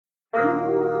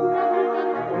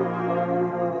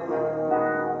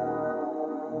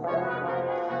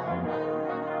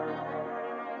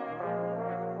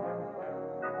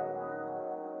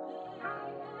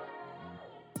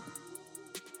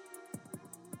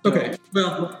Okay,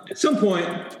 well, at some point,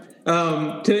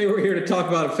 today we're here to talk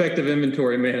about effective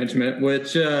inventory management,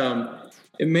 which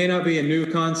it may not be a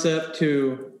new concept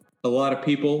to a lot of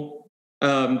people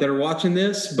that are watching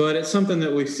this, but it's something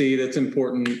that we see that's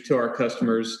important to our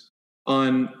customers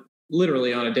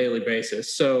literally on a daily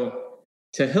basis. So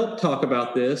to help talk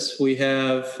about this, we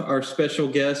have our special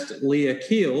guest, Leah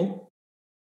Keel.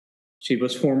 She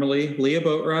was formerly Leah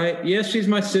Boatwright. Yes, she's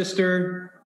my sister.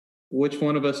 Which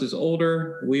one of us is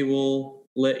older? We will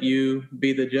let you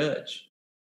be the judge.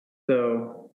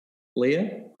 So,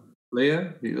 Leah?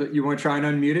 Leah, you want to try and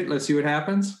unmute it? Let's see what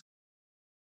happens.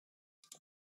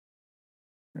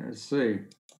 Let's see.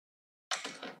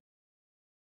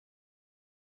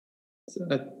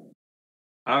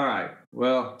 All right.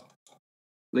 Well,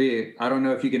 Leah, I don't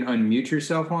know if you can unmute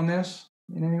yourself on this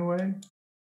in any way.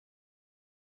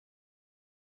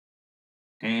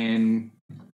 And,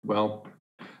 well,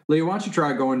 Leah, why don't you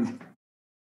try going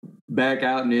back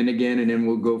out and in again, and then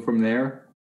we'll go from there?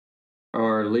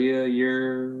 Or Leah,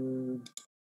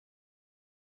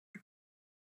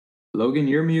 Logan,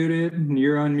 you're muted.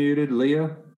 You're unmuted.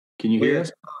 Leah, can you hear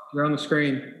us? You're on the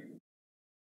screen.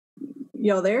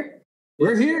 Y'all there?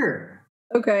 We're here.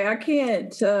 Okay, I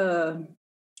can't.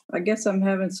 I guess I'm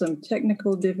having some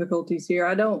technical difficulties here.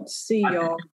 I don't see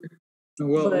y'all.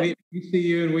 Well, we see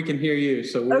you and we can hear you.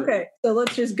 So okay, so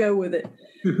let's just go with it.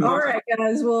 All right,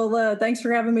 guys. Well, thanks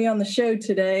for having me on the show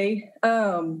today.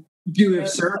 You have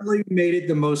certainly made it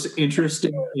the most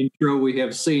interesting intro we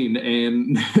have seen,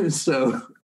 and so.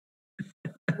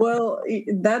 Well,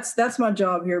 that's my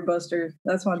job here, Buster.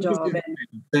 That's my job. And,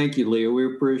 thank you, Leah.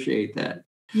 We appreciate that.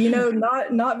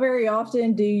 Not very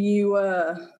often do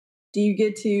you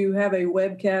get to have a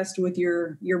webcast with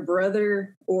your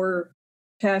brother or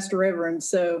past reverend.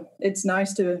 So it's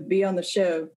nice to be on the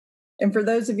show. And for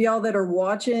those of y'all that are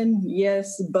watching,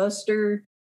 yes, Buster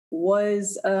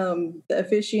was the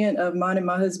officiant of mine and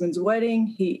my husband's wedding.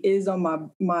 He is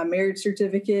on my marriage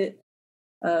certificate.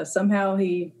 Somehow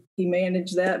he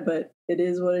managed that, but it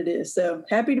is what it is. So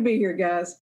happy to be here,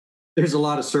 guys. There's a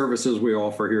lot of services we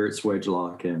offer here at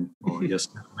Swedgelock, and yes,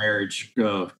 marriage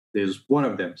is one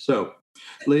of them. So,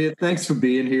 Leah, thanks for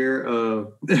being here.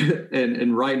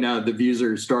 And right now, the views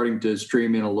are starting to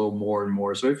stream in a little more and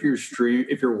more. So if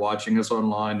you're watching us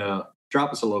online,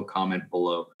 drop us a little comment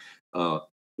below.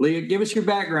 Leah, give us your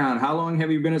background. How long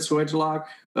have you been at Swedgelock?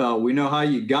 We know how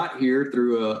you got here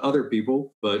through other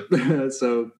people, but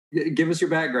so give us your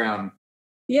background.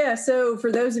 Yeah, so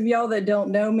for those of y'all that don't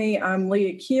know me, I'm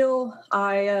Leah Keel.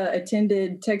 I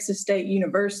attended Texas State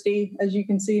University, as you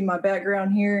can see in my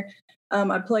background here.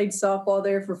 I played softball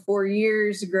there for 4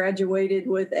 years, graduated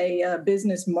with a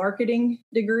business marketing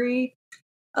degree.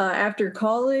 After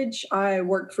college, I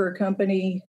worked for a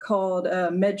company called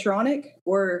Medtronic,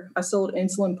 where I sold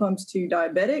insulin pumps to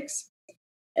diabetics.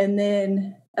 And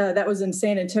then that was in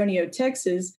San Antonio,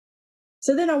 Texas.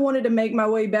 So then I wanted to make my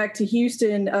way back to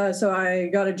Houston. So I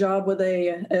got a job with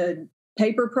a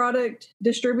paper product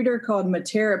distributor called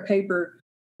Matera Paper.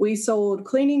 We sold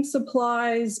cleaning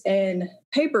supplies and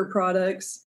paper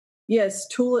products. Yes,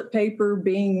 toilet paper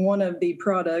being one of the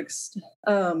products,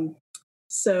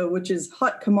 which is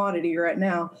hot commodity right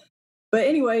now. But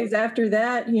anyways, after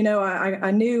that, I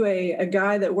knew a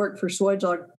guy that worked for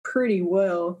Swedgelock pretty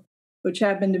well, which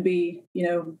happened to be,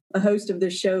 a host of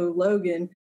this show,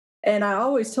 Logan. And I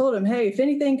always told him, hey, if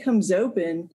anything comes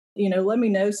open, let me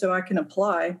know so I can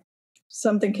apply.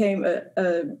 Something came,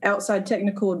 outside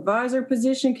technical advisor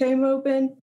position came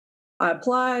open. I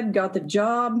applied, got the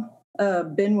job,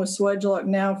 been with Swedgelock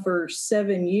now for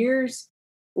 7 years.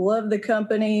 Love the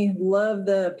company, love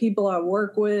the people I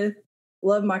work with,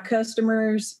 love my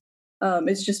customers.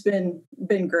 It's just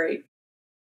been great.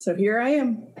 So here I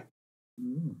am.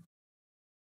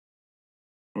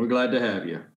 We're glad to have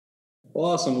you.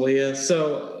 Well, awesome, Leah.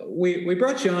 So we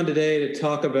brought you on today to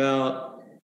talk about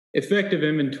effective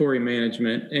inventory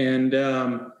management. And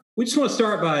we just want to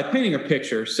start by painting a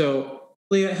picture. So,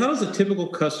 Leah, how does a typical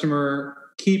customer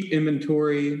keep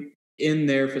inventory in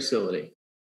their facility?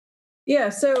 Yeah,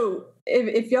 so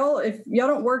if y'all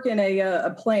don't work in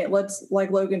a plant, like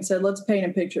Logan said, let's paint a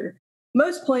picture.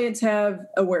 Most plants have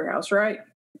a warehouse, right?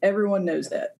 Everyone knows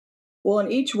that. Well, in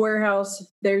each warehouse,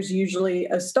 there's usually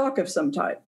a stock of some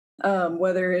type.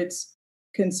 Whether it's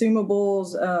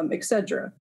consumables,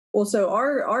 etc. Well, so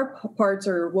our parts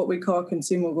are what we call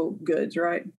consumable goods,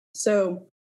 right? So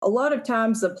a lot of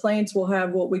times the plants will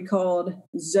have what we called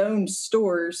zone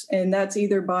stores, and that's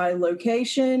either by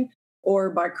location or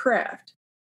by craft.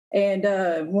 And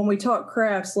when we talk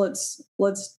crafts, let's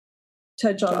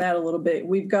touch on that a little bit.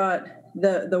 We've got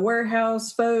the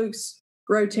warehouse folks,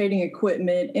 rotating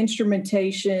equipment,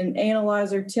 instrumentation,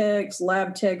 analyzer techs,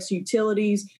 lab techs,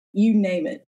 utilities, you name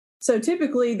it. So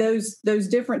typically those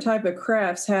different type of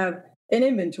crafts have an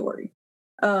inventory.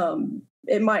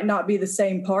 It might not be the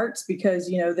same parts because,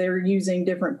 they're using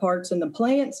different parts in the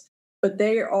plants, but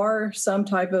there are some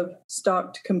type of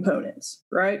stocked components,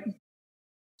 right?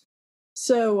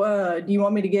 So do you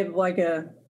want me to give like a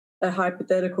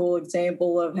hypothetical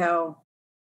example of how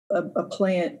a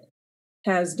plant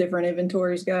has different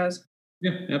inventories, guys?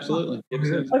 Yeah, absolutely.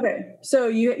 Okay, so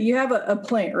you have a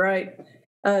plant, right?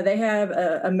 They have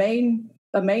a main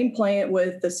plant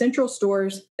with the central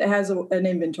stores that has an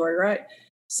inventory, right?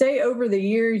 Say over the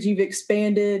years you've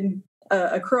expanded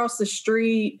across the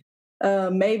street,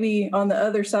 maybe on the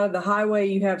other side of the highway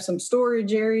you have some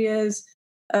storage areas.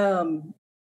 In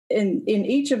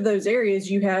each of those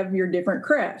areas you have your different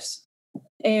crafts,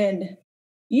 and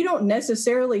you don't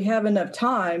necessarily have enough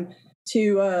time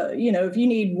to, if you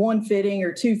need one fitting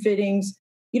or two fittings,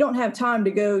 you don't have time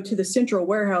to go to the central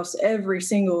warehouse every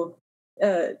single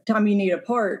time you need a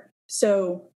part.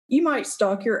 So you might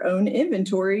stock your own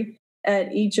inventory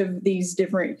at each of these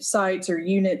different sites or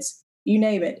units, you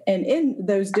name it. And in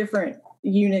those different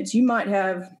units, you might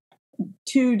have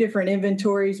two different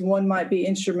inventories. One might be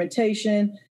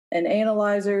instrumentation, an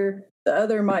analyzer. The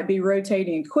other might be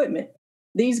rotating equipment.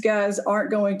 These guys aren't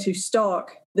going to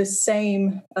stock the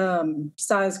same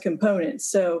size components.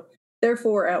 So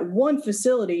therefore, at one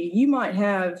facility, you might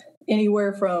have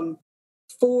anywhere from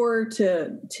 4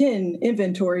 to 10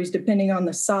 inventories, depending on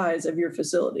the size of your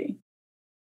facility.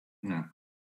 Yeah.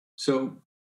 So,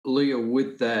 Leah,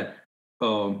 with that,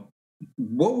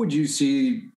 what would you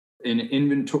see an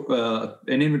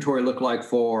inventory look like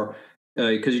for?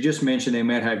 Because you just mentioned they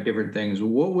might have different things.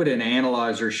 What would an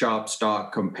analyzer shop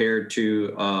stock compared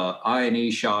to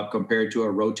I&E shop, compared to a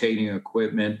rotating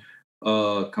equipment,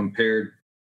 compared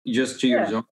just to your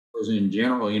zone in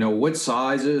general? What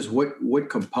sizes, what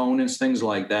components, things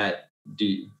like that do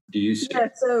you see? Yeah,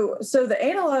 so the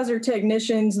analyzer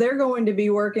technicians, they're going to be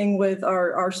working with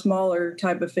our smaller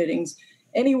type of fittings.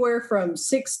 Anywhere from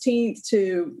 16th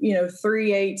to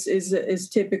 3/8 is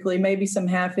typically, maybe some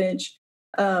 1/2 inch.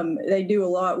 They do a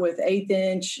lot with 1/8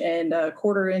 inch and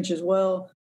 1/4 inch as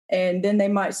well. And then they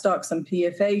might stock some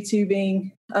PFA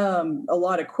tubing, a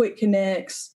lot of quick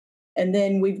connects. And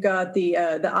then we've got the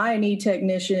I&E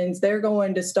technicians. They're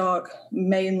going to stock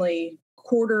mainly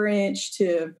 1/4 inch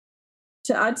to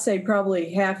I'd say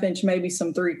probably 1/2 inch, maybe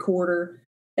some 3/4.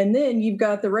 And then you've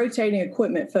got the rotating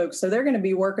equipment folks. So they're going to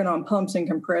be working on pumps and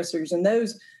compressors, and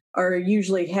those are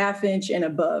usually 1/2 inch and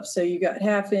above. So you got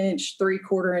 1/2 inch,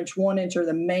 3/4 inch, 1 inch are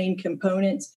the main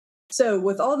components. So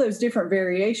with all those different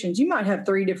variations, you might have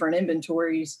 3 different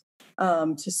inventories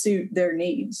to suit their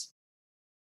needs.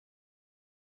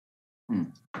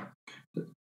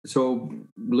 So,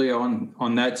 Leah,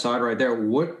 on that side right there,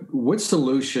 what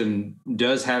solution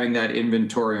does having that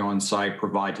inventory on site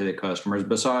provide to the customers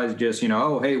besides just,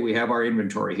 oh, hey, we have our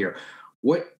inventory here?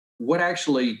 What's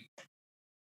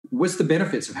the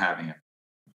benefits of having it?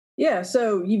 Yeah,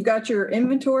 so you've got your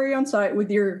inventory on site with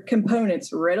your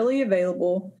components readily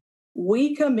available.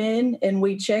 We come in and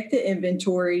we check the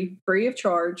inventory free of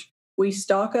charge. We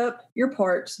stock up your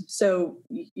parts. So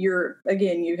you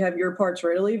have your parts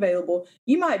readily available.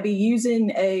 You might be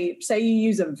using say you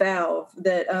use a valve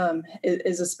that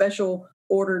is a special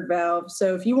ordered valve.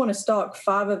 So if you want to stock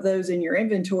 5 of those in your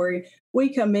inventory,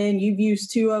 we come in, you've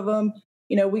used 2 of them.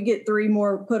 We get 3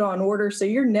 more put on order. So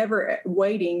you're never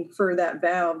waiting for that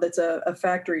valve that's a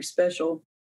factory special.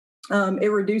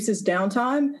 It reduces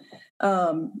downtime.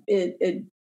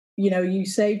 You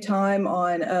save time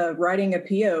on writing a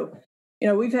PO.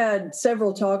 We've had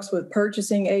several talks with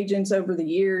purchasing agents over the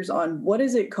years on what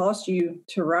does it cost you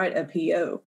to write a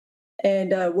PO?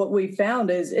 And what we found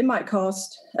is it might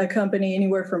cost a company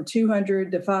anywhere from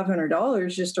 $200 to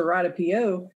 $500 just to write a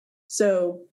PO.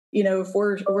 So, if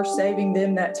we're saving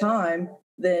them that time,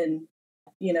 then,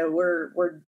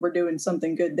 we're doing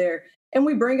something good there. And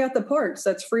we bring out the parts.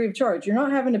 That's free of charge. You're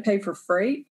not having to pay for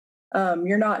freight.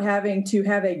 You're not having to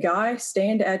have a guy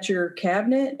stand at your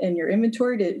cabinet and your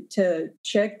inventory to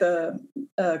check the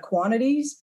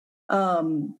quantities.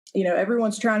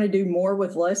 Everyone's trying to do more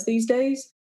with less these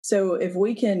days. So if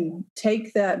we can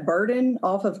take that burden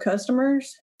off of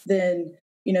customers, then,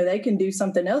 they can do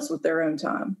something else with their own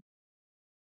time.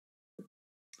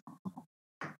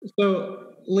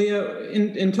 So Leah,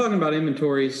 in talking about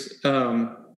inventories,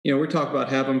 we talk about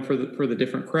having them for the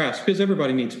different crafts because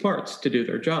everybody needs parts to do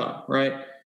their job, right?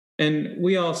 And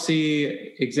we all see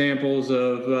examples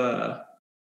of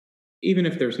even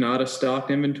if there's not a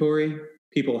stocked inventory,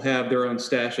 people have their own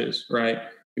stashes, right?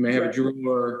 You may have a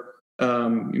drawer,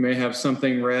 you may have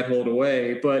something rat-holed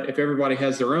away, but if everybody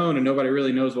has their own and nobody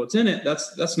really knows what's in it,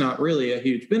 that's not really a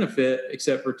huge benefit,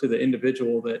 except for to the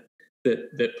individual that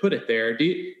put it there. Do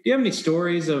you have any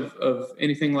stories of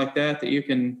anything like that you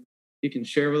can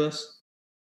share with us?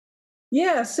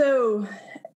 Yeah. So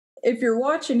if you're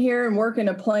watching here and working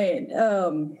a plant,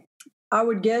 I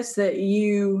would guess that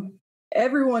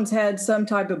everyone's had some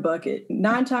type of bucket.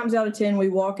 9 times out of 10, we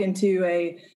walk into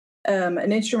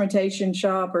an instrumentation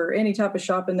shop or any type of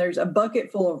shop, and there's a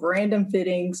bucket full of random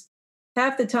fittings.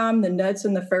 Half the time, the nuts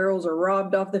and the ferrules are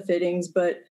robbed off the fittings,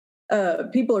 but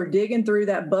people are digging through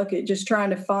that bucket just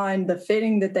trying to find the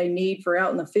fitting that they need for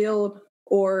out in the field,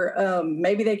 or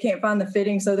maybe they can't find the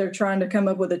fitting, so they're trying to come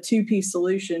up with a 2-piece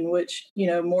solution, which,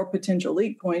 more potential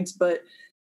leak points. But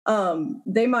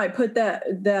they might put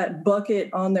that bucket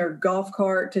on their golf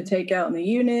cart to take out in the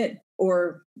unit,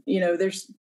 or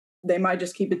they might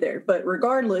just keep it there. But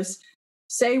regardless,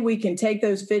 say we can take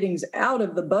those fittings out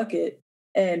of the bucket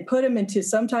and put them into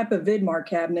some type of Vidmar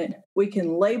cabinet. We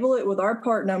can label it with our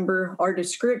part number, our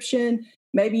description.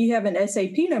 Maybe you have an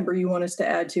SAP number you want us to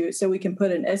add to it, so we can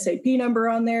put an SAP number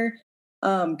on there.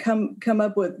 Come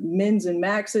up with mins and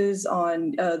maxes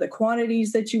on the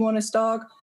quantities that you want to stock.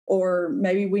 Or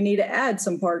maybe we need to add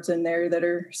some parts in there that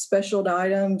are special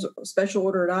items, special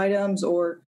ordered items,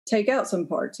 or take out some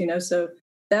parts, So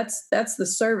that's the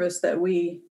service that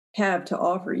we have to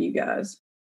offer you guys.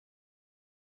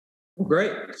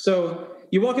 Great. So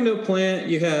you walk into a plant,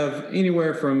 you have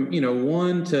anywhere from,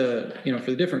 1 to,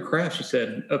 for the different crafts, you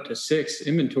said up to 6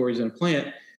 inventories in a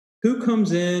plant. Who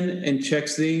comes in and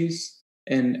checks these,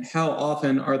 and how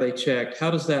often are they checked? How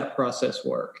does that process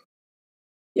work?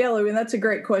 Yeah, Louie, that's a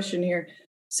great question here.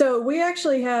 So we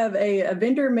actually have a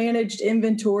vendor managed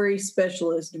inventory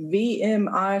specialist,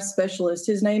 VMI specialist.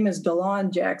 His name is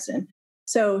DeLon Jackson.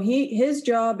 So his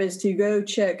job is to go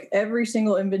check every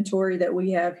single inventory that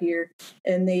we have here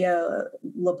in the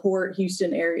LaPorte,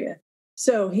 Houston area.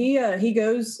 So he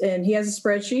goes and he has a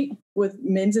spreadsheet with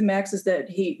mins and maxes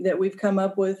that we've come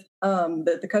up with,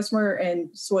 that the customer and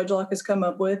Swedgelock has come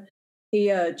up with.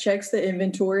 He checks the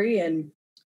inventory and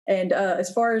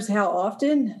as far as how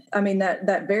often, I mean,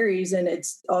 that varies, and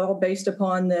it's all based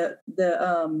upon the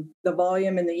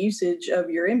volume and the usage of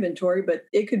your inventory, but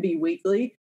it could be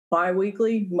weekly,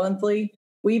 bi-weekly, monthly.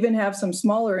 We even have some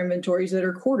smaller inventories that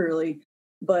are quarterly,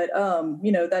 but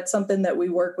that's something that we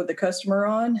work with the customer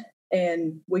on,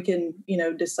 and we can,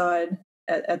 decide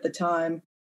at the time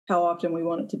how often we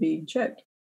want it to be checked.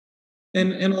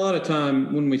 And a lot of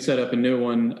time when we set up a new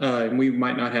one, we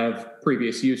might not have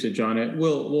previous usage on it.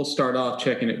 We'll start off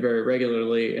checking it very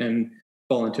regularly and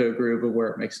fall into a groove of where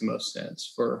it makes the most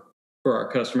sense for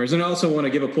our customers. And I also want to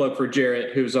give a plug for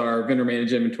Jarrett, who's our vendor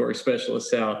managed inventory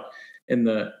specialist out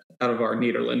of our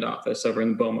Nederland office over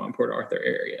in the Beaumont, Port Arthur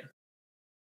area.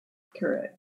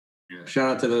 Correct. Yeah,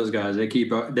 shout out to those guys. They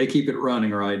keep it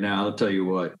running right now. I'll tell you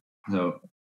what.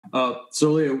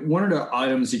 So Leah, one of the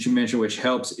items that you mentioned which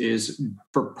helps is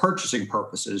for purchasing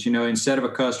purposes. Instead of a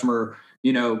customer,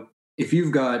 if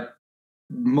you've got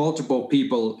multiple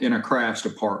people in a crafts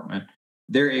department,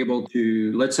 they're able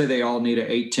to, let's say they all need an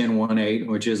 81018,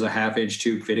 which is a 1/2-inch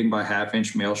tube fitting by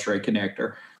 1/2-inch male straight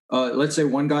connector. Let's say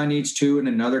one guy needs 2 and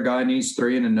another guy needs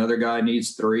 3 and another guy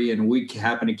needs 3, and we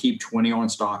happen to keep 20 on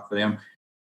stock for them.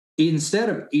 Instead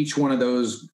of each one of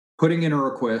those putting in a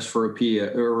request for a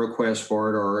PO, or a request for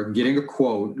it, or getting a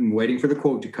quote and waiting for the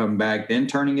quote to come back, then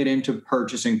turning it into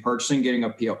purchasing, getting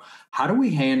a PO. How do we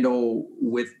handle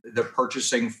with the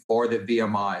purchasing for the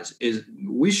VMIs? Is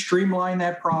we streamline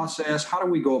that process? How do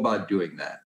we go about doing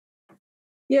that?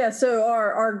 Yeah, so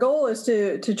our goal is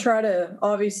to try to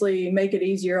obviously make it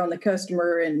easier on the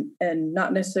customer and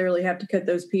not necessarily have to cut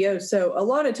those POs. So a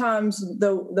lot of times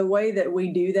the way that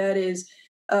we do that is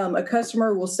a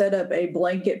customer will set up a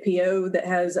blanket PO that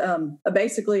has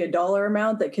basically a dollar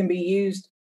amount that can be used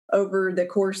over the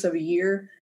course of a year.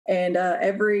 And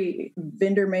every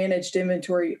vendor managed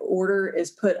inventory order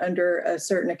is put under a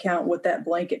certain account with that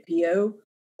blanket PO.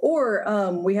 Or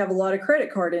we have a lot of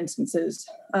credit card instances.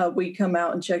 We come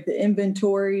out and check the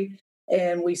inventory,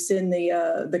 and we send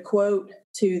the quote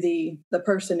to the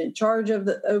person in charge of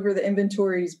over the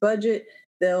inventory's budget.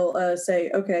 They'll say,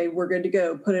 okay, we're good to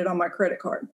go. Put it on my credit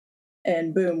card.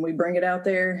 And boom, we bring it out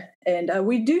there. And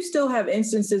we do still have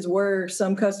instances where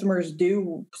some customers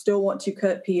do still want to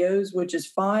cut POs, which is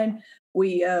fine.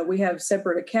 We have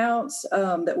separate accounts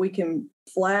that we can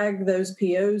flag those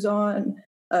POs on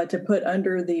to put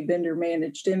under the vendor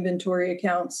managed inventory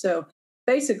account. So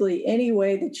basically, any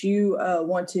way that you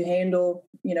want to handle,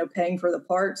 paying for the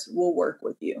parts, will work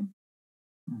with you.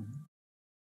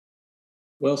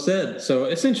 Well said. So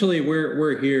essentially,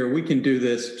 we're here. We can do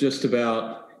this just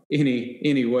about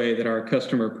any way that our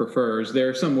customer prefers. There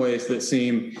are some ways that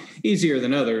seem easier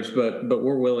than others, but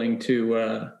we're willing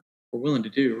to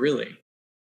do really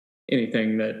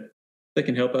anything that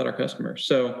can help out our customers.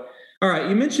 So, all right,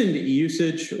 you mentioned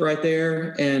usage right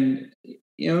there, and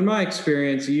in my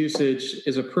experience, usage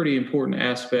is a pretty important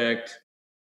aspect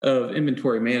of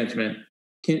inventory management.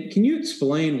 Can you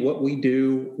explain what we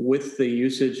do with the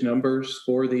usage numbers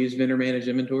for these vendor managed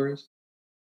inventories?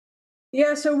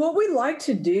 Yeah, so what we like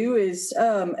to do is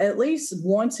at least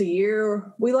once a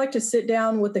year, we like to sit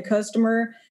down with the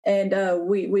customer and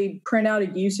we print out a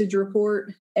usage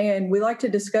report and we like to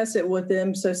discuss it with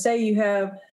them. So say you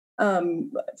have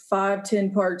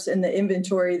 5-10 parts in the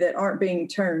inventory that aren't being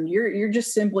turned, you're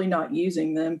just simply not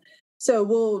using them. So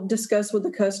we'll discuss with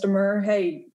the customer,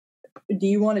 hey, do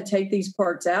you want to take these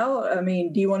parts out? I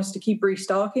mean, do you want us to keep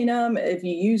restocking them if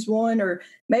you use one? Or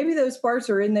maybe those parts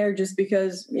are in there just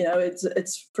because,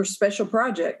 it's for special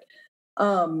project.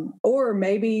 Or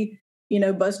maybe,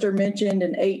 Buster mentioned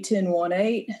an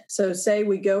 8-10-1-8. So say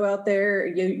we go out there,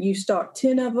 you stock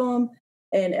 10 of them,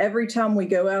 and every time we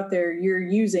go out there, you're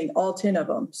using all 10 of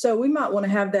them. So we might want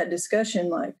to have that discussion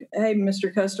like, hey,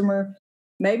 Mr. Customer,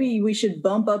 maybe we should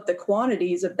bump up the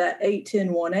quantities of that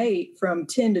 8-10-1-8 from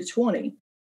 10 to 20.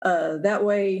 That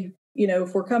way,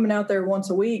 if we're coming out there once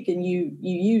a week and you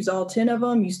use all 10 of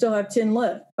them, you still have 10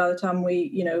 left by the time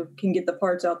we, can get the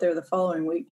parts out there the following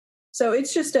week. So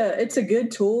it's just it's a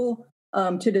good tool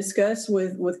to discuss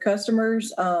with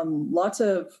customers. Lots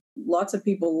of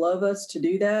people love us to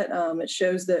do that. It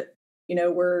shows that,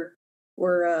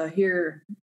 we're here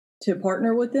to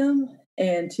partner with them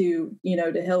and to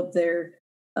help their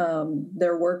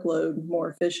workload more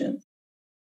efficient.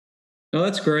 No,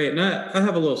 that's great. And I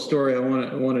have a little story I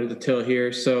wanted to tell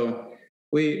here. So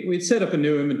we'd set up a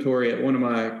new inventory at one of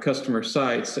my customer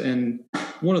sites, and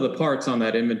one of the parts on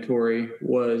that inventory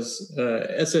was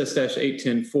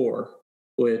SS-810-4,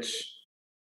 which,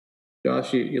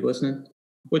 Josh, you listening?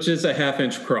 Which is a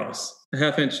half-inch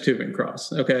tubing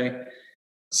cross, okay?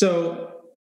 So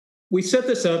we set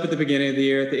this up at the beginning of the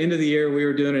year. At the end of the year, we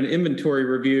were doing an inventory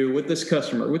review with this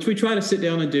customer, which we try to sit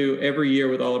down and do every year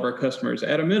with all of our customers,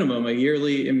 at a minimum, a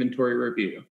yearly inventory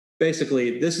review.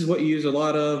 Basically, this is what you use a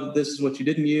lot of. This is what you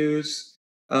didn't use.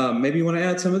 Maybe you want to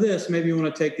add some of this. Maybe you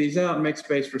want to take these out and make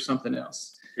space for something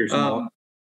else.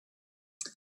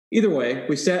 Either way,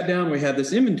 we sat down, we had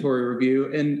this inventory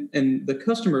review, and the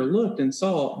customer looked and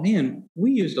saw, man,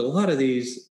 we used a lot of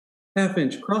these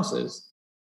half-inch crosses.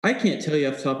 I can't tell you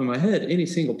off the top of my head any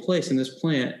single place in this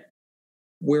plant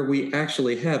where we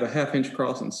actually have a half-inch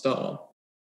cross installed.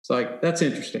 It's like, that's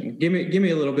interesting. Give me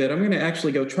a little bit. I'm going to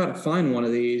actually go try to find one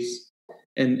of these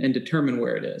and determine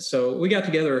where it is. So we got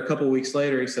together a couple of weeks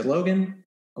later. He said, Logan,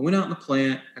 I went out in the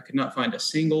plant. I could not find a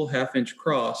single half-inch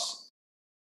cross,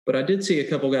 but I did see a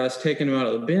couple guys taking them out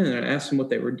of the bin, and I asked them what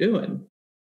they were doing.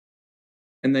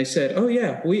 And they said, oh,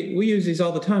 yeah, we use these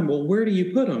all the time. Well, where do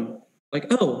you put them? Like,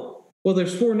 oh, well,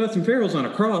 there's 4 nuts and ferrules on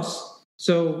a cross,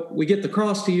 so we get the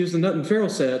cross to use the nut and ferrule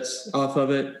sets off of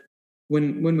it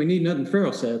when we need nut and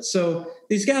ferrule sets. So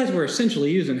these guys were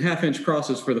essentially using half-inch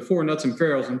crosses for the 4 nuts and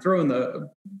ferrules and throwing the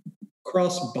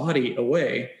cross body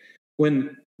away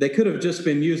when they could have just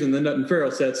been using the nut and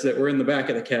ferrule sets that were in the back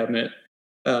of the cabinet.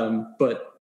 But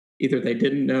either they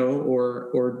didn't know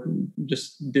or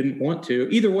just didn't want to.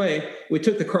 Either way, we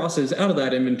took the crosses out of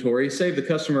that inventory, saved the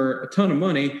customer a ton of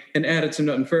money, and added some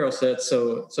nut and ferrule sets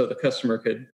so the customer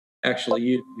could actually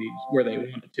use these where they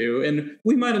wanted to. And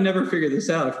we might have never figured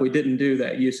this out if we didn't do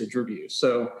that usage review.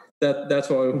 So that's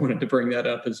why we wanted to bring that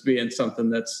up as being something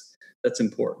that's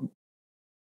important.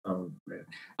 Oh man,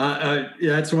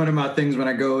 that's one of my things when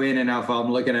I go in and if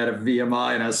I'm looking at a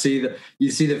VMI and I see you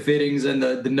see the fittings and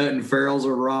the nut and ferrules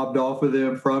are robbed off of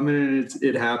them from it, and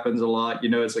it happens a lot.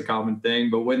 It's a common thing.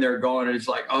 But when they're gone, it's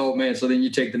like, oh man. So then you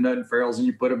take the nut and ferrules and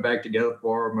you put them back together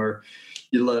for them, or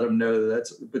you let them know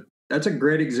that's a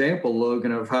great example,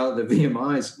 Logan, of how the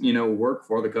VMIs work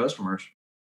for the customers.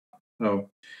 So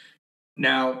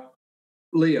now,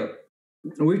 Leah,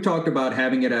 we've talked about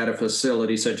having it at a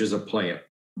facility such as a plant.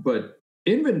 But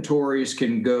inventories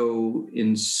can go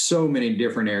in so many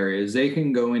different areas. They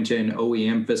can go into an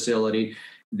OEM facility.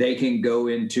 They can go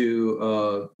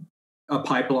into a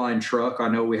pipeline truck. I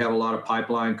know we have a lot of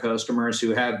pipeline customers who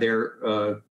have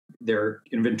their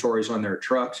inventories on their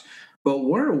trucks. But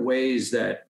one of the ways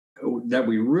that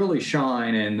we really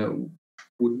shine and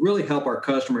we really help our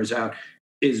customers out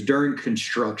is during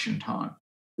construction time,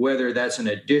 whether that's an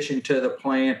addition to the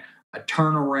plant, a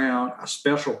turnaround, a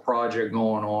special project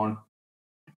going on.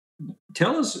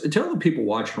 Tell the people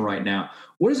watching right now,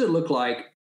 what does it look like?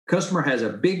 Customer has a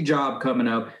big job coming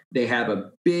up. They have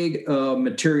a big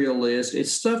material list.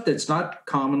 It's stuff that's not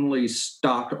commonly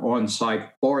stocked on site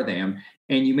for them.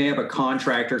 And you may have a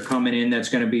contractor coming in that's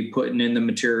going to be putting in the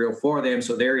material for them,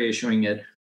 so they're issuing it.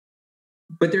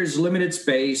 But there's limited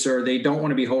space, or they don't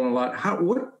want to be holding a lot.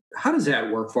 How does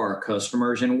that work for our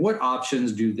customers, and what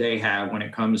options do they have when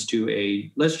it comes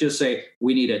to let's just say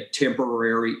we need a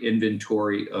temporary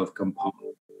inventory of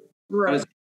components? Right.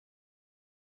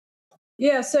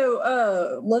 Yeah,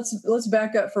 so let's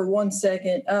back up for 1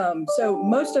 second. So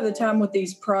most of the time with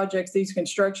these projects, these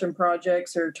construction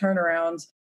projects or turnarounds,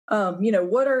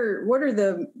 what are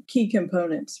the key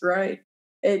components, right?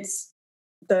 It's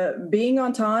the being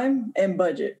on time and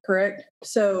budget, correct?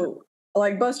 So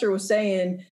like Buster was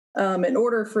saying, in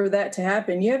order for that to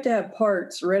happen, you have to have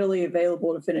parts readily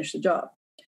available to finish the job.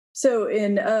 So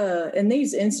in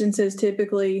these instances,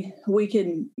 typically we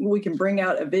can bring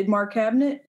out a Vidmar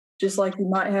cabinet, just like you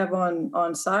might have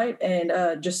on site,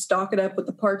 and just stock it up with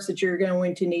the parts that you're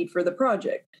going to need for the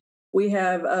project. We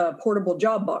have portable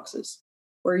job boxes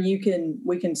where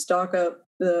we can stock up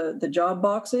the job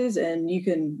boxes, and you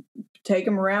can take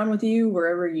them around with you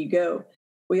wherever you go.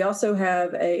 We also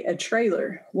have a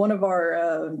trailer. One of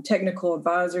our technical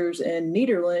advisors in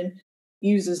Nederland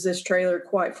uses this trailer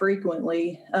quite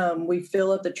frequently. We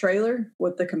fill up the trailer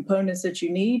with the components that you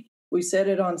need. We set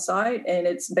it on site, and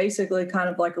it's basically kind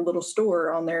of like a little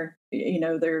store on their,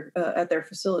 at their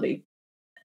facility.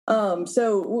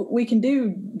 So we can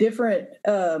do different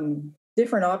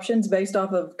options based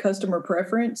off of customer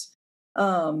preference.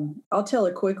 I'll tell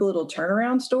a quick little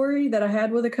turnaround story that I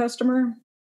had with a customer.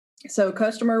 So a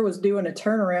customer was doing a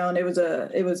turnaround. It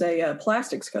was a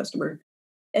plastics customer,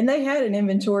 and they had an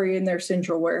inventory in their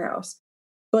central warehouse.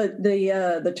 But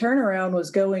the turnaround was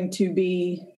going to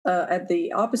be at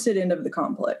the opposite end of the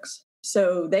complex.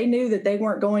 So they knew that they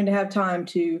weren't going to have time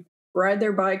to ride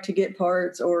their bike to get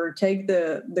parts or take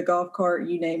the golf cart,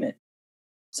 you name it.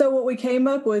 So what we came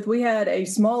up with, we had a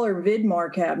smaller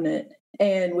Vidmar cabinet,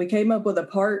 and we came up with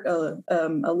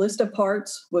a list of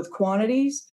parts with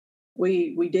quantities.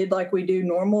 We did like we do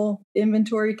normal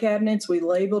inventory cabinets. We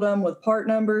labeled them with part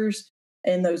numbers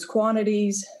and those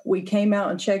quantities. We came out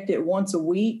and checked it once a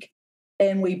week,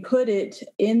 and we put it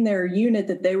in their unit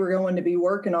that they were going to be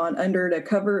working on under a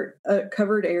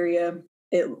covered area.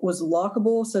 It was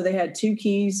lockable, so they had 2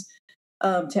 keys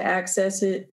to access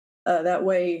it. That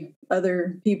way,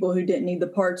 other people who didn't need the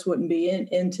parts wouldn't be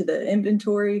into the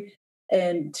inventory.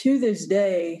 And to this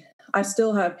day, I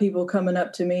still have people coming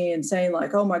up to me and saying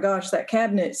like, "Oh my gosh, that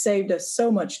cabinet saved us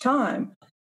so much time.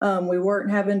 We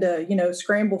weren't having to,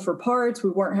 scramble for parts. We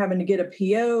weren't having to get a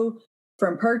PO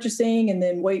from purchasing and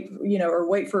then wait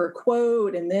for a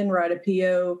quote and then write a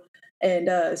PO."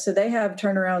 And so they have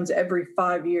turnarounds every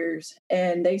 5 years.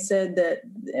 And they said that,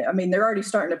 they're already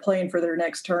starting to plan for their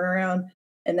next turnaround.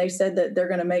 And they said that they're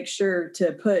going to make sure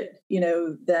to put,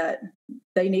 that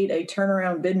they need a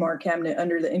turnaround Vidmar cabinet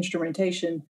under the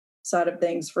instrumentation side of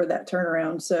things for that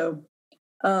turnaround. So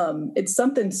it's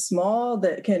something small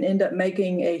that can end up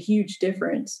making a huge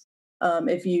difference.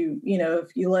 If you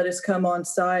let us come on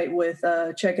site with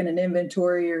checking an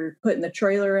inventory or putting the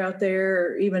trailer out there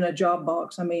or even a job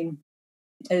box,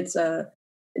 it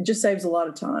just saves a lot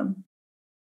of time.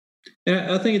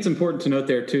 And I think it's important to note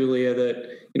there too, Leah,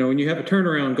 that when you have a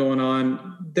turnaround going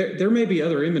on, there may be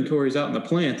other inventories out in the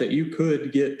plant that you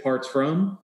could get parts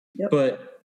from, yep. But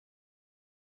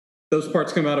those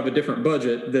parts come out of a different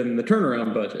budget than the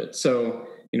turnaround budget. So,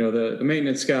 the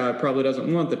maintenance guy probably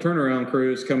doesn't want the turnaround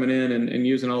crews coming in and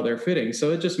using all their fittings.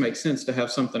 So it just makes sense to have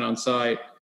something on site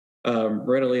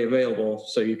readily available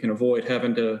so you can avoid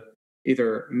having to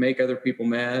either make other people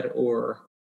mad or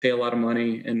pay a lot of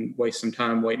money and waste some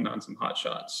time waiting on some hot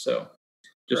shots. So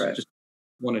just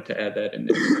wanted to add that in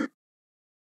there.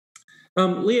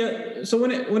 Leah, so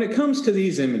when it comes to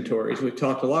these inventories, we've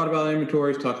talked a lot about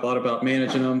inventories, talked a lot about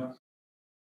managing them.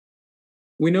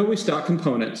 We know we stock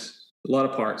components, a lot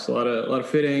of parts, a lot of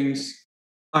fittings,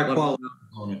 high quality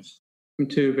components, some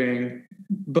tubing,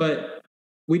 but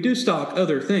we do stock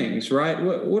other things, right?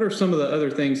 What are some of the other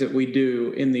things that we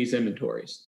do in these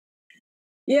inventories?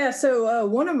 Yeah, so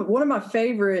one of my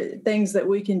favorite things that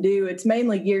we can do, it's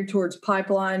mainly geared towards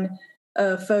pipeline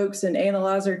folks and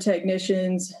analyzer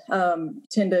technicians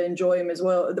tend to enjoy them as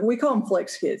well. We call them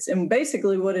flex kits, and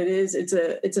basically what it is, it's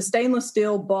a stainless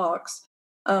steel box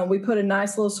We put a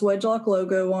nice little Swedgelock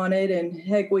logo on it, and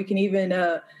heck, we can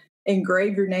even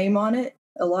engrave your name on it.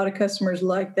 A lot of customers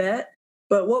like that.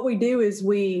 But what we do is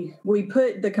we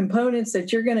put the components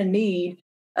that you're going to need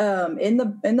in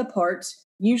the parts.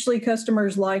 Usually,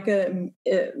 customers like to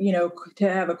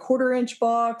have a 1/4-inch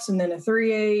box, and then a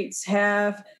 3/8,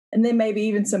 half, and then maybe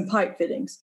even some pipe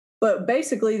fittings. But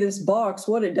basically, this box,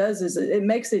 what it does is it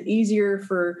makes it easier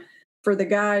for the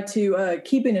guy to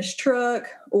keep in his truck,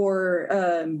 or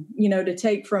to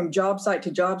take from job site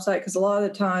to job site, because a lot of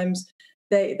the times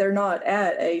they're not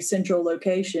at a central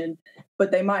location,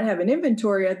 but they might have an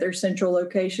inventory at their central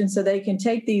location, so they can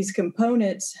take these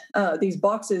components, these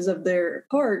boxes of their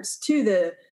parts, to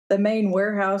the main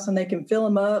warehouse, and they can fill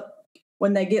them up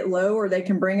when they get low, or they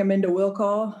can bring them into will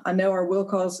call. I know our will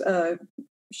calls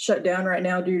shut down right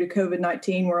now due to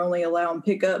COVID-19. We're only allowing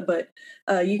pickup, but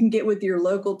you can get with your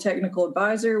local technical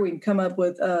advisor. We can come up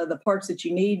with the parts that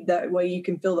you need. That way you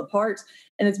can fill the parts.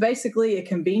 And it's basically a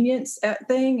convenience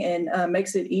thing, and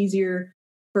makes it easier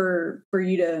for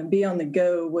you to be on the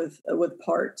go with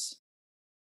parts.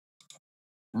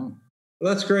 Oh.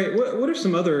 Well, that's great. What are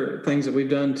some other things that we've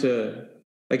done to,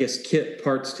 I guess, kit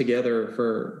parts together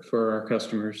for our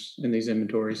customers in these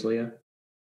inventories, Leah?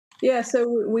 Yeah,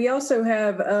 so we also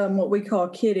have what we call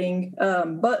kitting.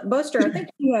 But Buster, I think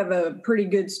you have a pretty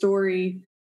good story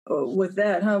with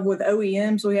that, huh? With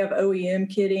OEMs, we have OEM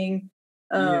kitting.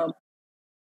 Yeah.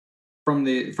 From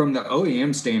the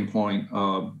OEM standpoint,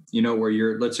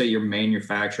 where let's say you're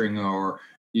manufacturing or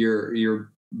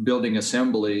you're building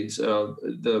assemblies.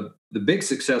 The big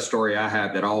success story I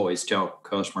have that I always tell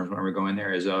customers when we go in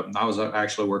there is I was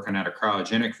actually working at a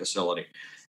cryogenic facility.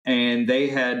 And they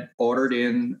had ordered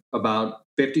in about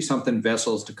 50-something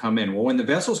vessels to come in. Well, when the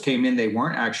vessels came in, they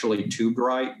weren't actually tubed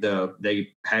right.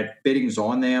 They had fittings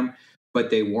on them, but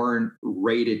they weren't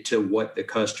rated to what the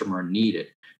customer needed.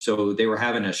 So they were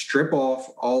having to strip off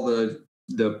all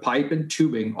the pipe and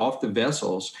tubing off the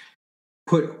vessels,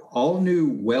 put all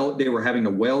new they were having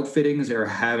the weld fittings, they were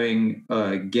having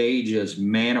gauges,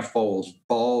 manifolds,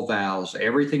 ball valves,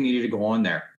 everything needed to go on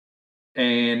there.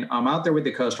 And I'm out there with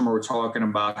the customer. We're talking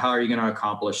about, how are you going to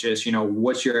accomplish this?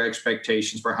 What's your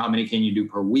expectations for how many can you do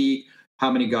per week?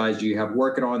 How many guys do you have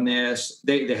working on this?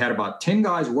 They had about 10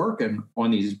 guys working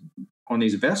on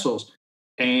these vessels.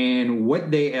 And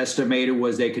what they estimated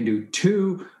was they could do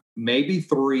 2, maybe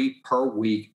 3 per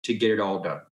week to get it all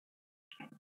done.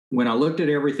 When I looked at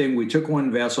everything, we took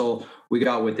one vessel, we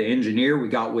got with the engineer, we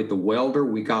got with the welder,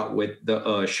 we got with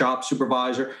the shop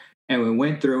supervisor, and we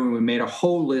went through and we made a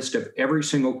whole list of every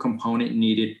single component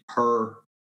needed per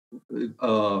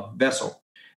vessel,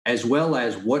 as well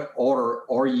as what order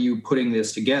are you putting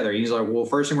this together. He's like, well,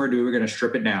 first thing we're going to do, we're going to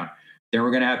strip it down. Then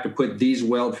we're going to have to put these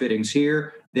weld fittings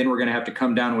here. Then we're going to have to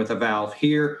come down with a valve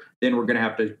here. Then we're going to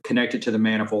have to connect it to the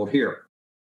manifold here.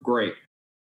 Great.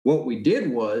 What we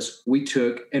did was we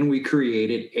took and we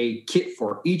created a kit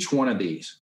for each one of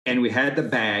these. And we had the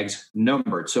bags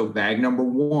numbered. So bag number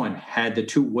 1 had the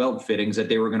 2 weld fittings that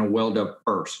they were going to weld up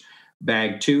first.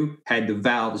 Bag 2 had the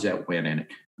valves that went in it.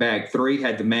 Bag 3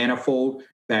 had the manifold.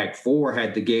 Bag 4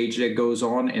 had the gauge that goes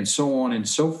on, and so on and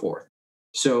so forth.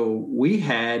 So we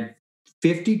had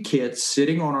 50 kits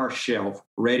sitting on our shelf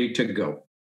ready to go.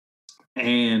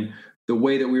 And the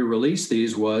way that we released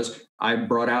these was I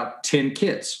brought out 10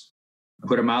 kits,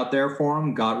 put them out there for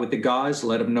them, got with the guys,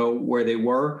 let them know where they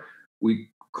were. We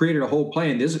created a whole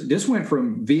plan. This went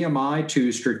from VMI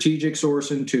to strategic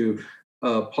sourcing to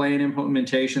plan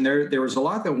implementation. There was a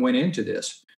lot that went into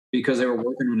this because they were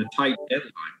working on a tight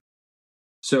deadline.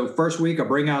 So first week I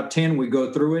bring out 10, we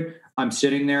go through it. I'm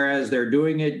sitting there as they're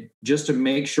doing it just to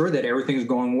make sure that everything's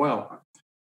going well.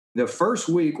 The first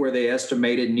week where they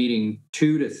estimated needing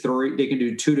 2 to 3, they can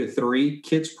do 2 to 3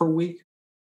 kits per week.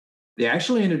 They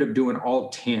actually ended up doing all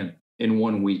 10 in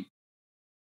 1 week.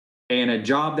 And a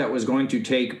job that was going to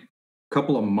take a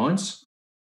couple of months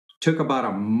took about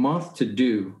a month to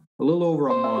do, a little over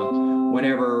a month,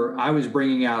 whenever I was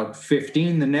bringing out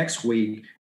 15 the next week.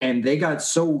 And they got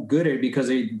so good at it because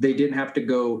they didn't have to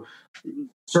go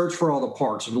search for all the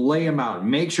parts, lay them out,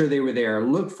 make sure they were there,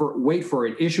 wait for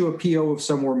it, issue a PO if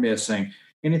some were missing,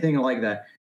 anything like that.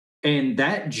 And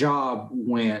that job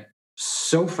went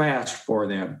so fast for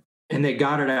them, and they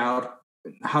got it out.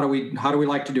 How do we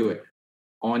like to do it?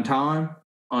 On time,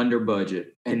 under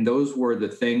budget. And those were the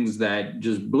things that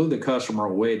just blew the customer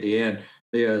away at the end.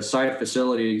 The site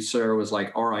facility sir was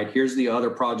like, all right, here's the other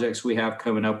projects we have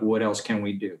coming up. What else can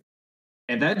we do?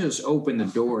 And that just opened the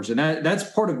doors. And that's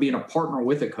part of being a partner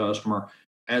with a customer,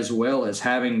 as well as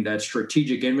having that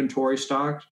strategic inventory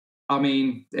stock. I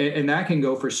mean, and that can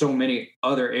go for so many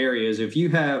other areas. If you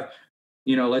have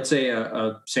let's say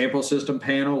a sample system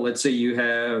panel. Let's say you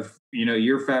have,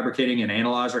 you're fabricating an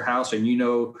analyzer house, and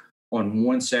on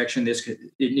one section it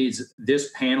needs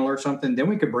this panel or something. Then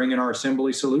we could bring in our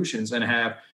assembly solutions and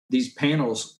have these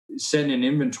panels set in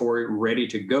inventory ready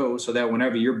to go, so that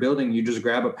whenever you're building, you just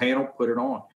grab a panel, put it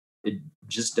on. It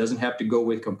just doesn't have to go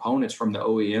with components from the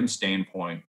OEM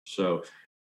standpoint. So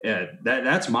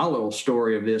that's my little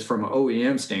story of this from an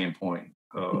OEM standpoint.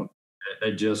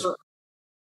 It just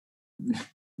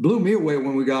blew me away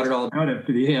when we got it all done at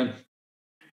the end.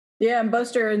 Yeah, and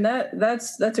Buster, and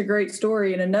that's a great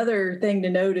story. And another thing to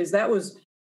note is that was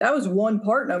one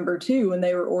part number too when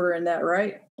they were ordering that,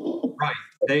 right? Right.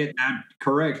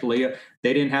 Correct, Leah.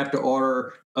 They didn't have to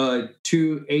order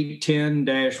 2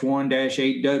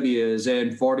 810-1-8Ws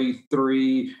and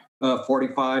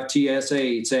 45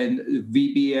 TS8s and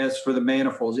VBS for the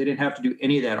manifolds. They didn't have to do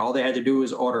any of that. All they had to do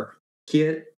was order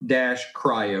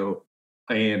kit-cryo,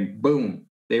 and boom,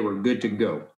 they were good to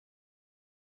go.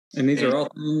 And these are all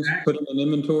things put in an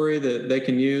inventory that they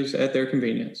can use at their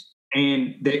convenience.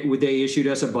 And they issued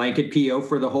us a blanket PO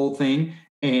for the whole thing.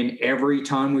 And every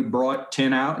time we brought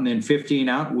 10 out and then 15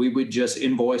 out, we would just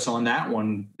invoice on that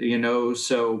one,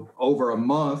 So over a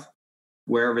month,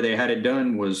 wherever they had it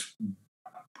done was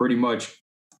pretty much,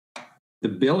 the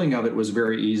billing of it was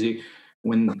very easy.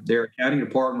 When their accounting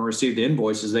department received the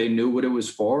invoices, they knew what it was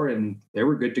for and they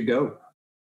were good to go.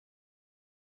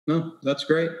 No, that's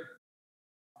great.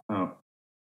 Oh,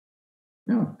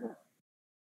 yeah.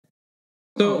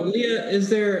 So, Leah, is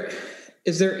there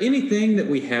anything that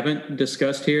we haven't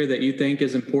discussed here that you think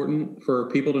is important for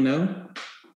people to know?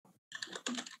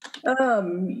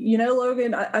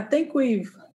 Logan, I think we've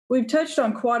touched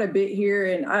on quite a bit here.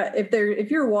 And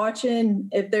if you're watching,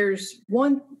 if there's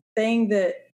one thing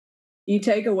that you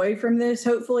take away from this,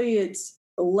 hopefully it's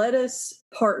let us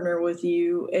partner with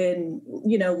you and,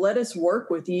 let us work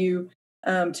with you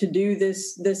to do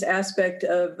this aspect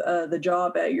of the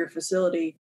job at your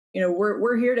facility.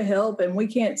 We're here to help, and we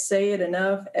can't say it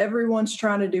enough. Everyone's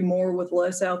trying to do more with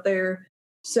less out there.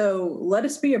 So let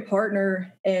us be a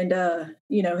partner and,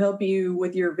 help you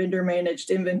with your vendor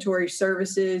managed inventory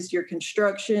services, your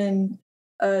construction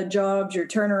jobs, your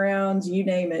turnarounds, you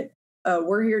name it.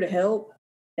 We're here to help.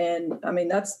 And I mean,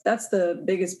 that's the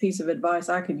biggest piece of advice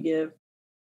I could give.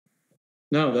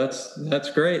 No, that's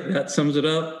great. That sums it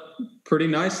up pretty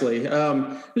nicely.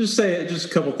 I'll just say just a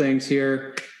couple things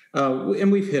here.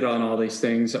 And we've hit on all these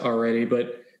things already,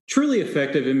 but truly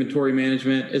effective inventory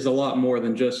management is a lot more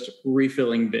than just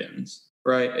refilling bins,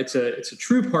 right? It's a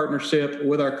true partnership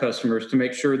with our customers to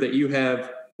make sure that you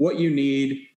have what you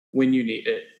need when you need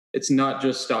it. It's not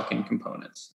just stocking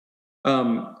components.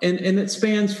 And it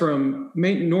spans from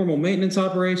normal maintenance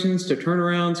operations to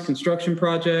turnarounds, construction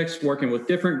projects, working with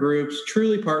different groups,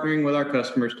 truly partnering with our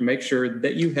customers to make sure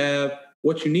that you have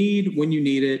what you need when you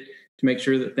need it, to make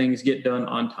sure that things get done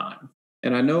on time.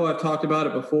 And I know I've talked about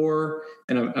it before,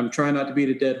 and I'm trying not to beat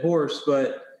a dead horse,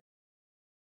 but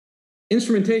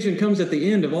instrumentation comes at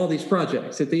the end of all these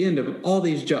projects, at the end of all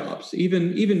these jobs,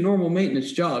 even normal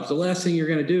maintenance jobs. The last thing you're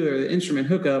going to do are the instrument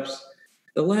hookups.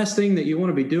 The last thing that you want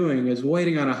to be doing is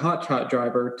waiting on a hot shot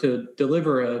driver to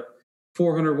deliver a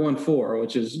 401.4,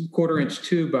 which is 1/4-inch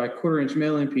tube by 1/4-inch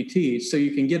male MPT, so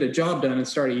you can get a job done and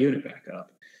start a unit back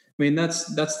up. I mean, that's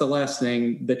the last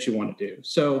thing that you want to do.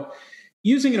 So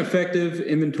using an effective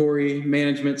inventory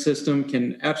management system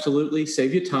can absolutely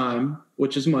save you time,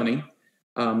 which is money,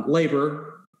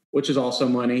 labor, which is also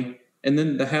money, and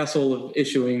then the hassle of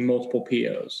issuing multiple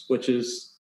POs, which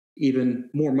is even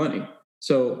more money.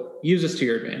 So use this to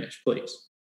your advantage, please.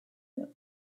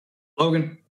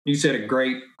 Logan, you said it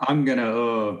great. I'm going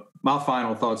to, my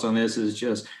final thoughts on this is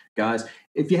just, guys,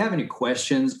 if you have any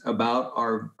questions about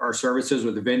our services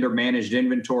with the vendor managed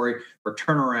inventory for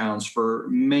turnarounds, for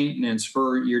maintenance,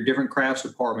 for your different crafts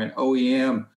department,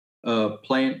 OEM,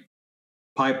 plant,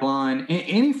 pipeline,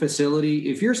 any facility,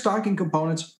 if you're stocking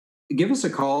components, give us a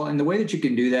call. And the way that you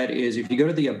can do that is if you go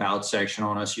to the About section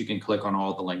on us, you can click on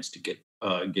all the links to get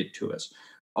to us.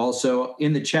 Also,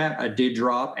 in the chat, I did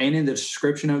drop, and in the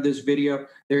description of this video,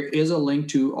 there is a link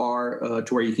to our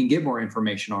to where you can get more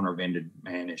information on our vendor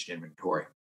managed inventory.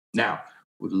 Now,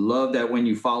 we'd love that when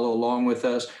you follow along with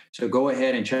us. So go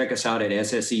ahead and check us out at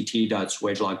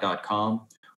sset.swedgelock.com.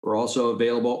 We're also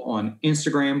available on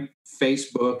Instagram,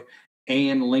 Facebook,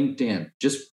 and LinkedIn.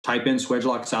 Just type in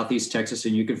Swedgelock Southeast Texas,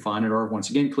 and you can find it. Or once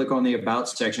again, click on the About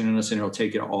section in us, and it'll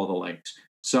take you to all the links.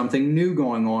 Something new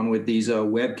going on with these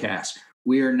webcasts.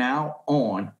 We are now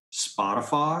on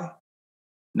Spotify,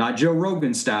 not Joe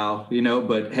Rogan style,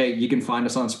 but hey, you can find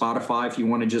us on Spotify if you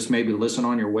want to just maybe listen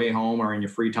on your way home or in your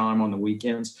free time on the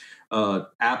weekends.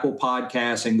 Apple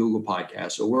Podcasts and Google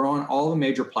Podcasts. So we're on all the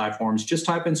major platforms. Just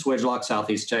type in Swedgelock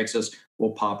Southeast Texas.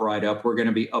 We'll pop right up. We're going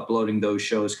to be uploading those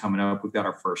shows coming up. We've got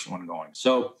our first one going.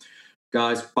 So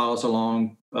guys, follow us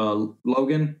along.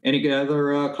 Logan, any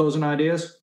other closing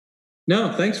ideas?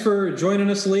 No, thanks for joining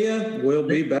us, Leah. We'll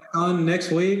be back on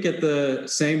next week at the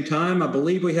same time. I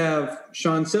believe we have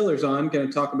Sean Sillers on, going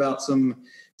to talk about some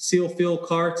seal fill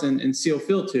carts and seal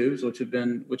fill tubes, which have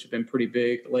been pretty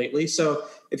big lately. So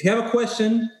if you have a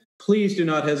question, please do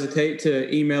not hesitate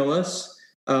to email us.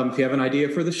 If you have an idea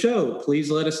for the show, please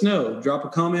let us know. Drop a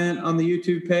comment on the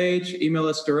YouTube page, email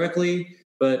us directly,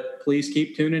 but please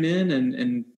keep tuning in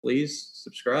and please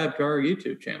subscribe to our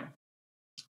YouTube channel.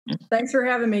 Thanks for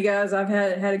having me, guys. I've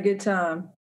had a good time.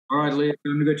 All right, Leah,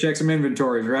 I'm going to go check some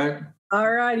inventories, right?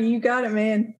 All righty. You got it,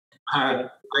 man. All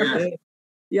right.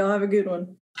 Y'all have a good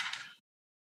one.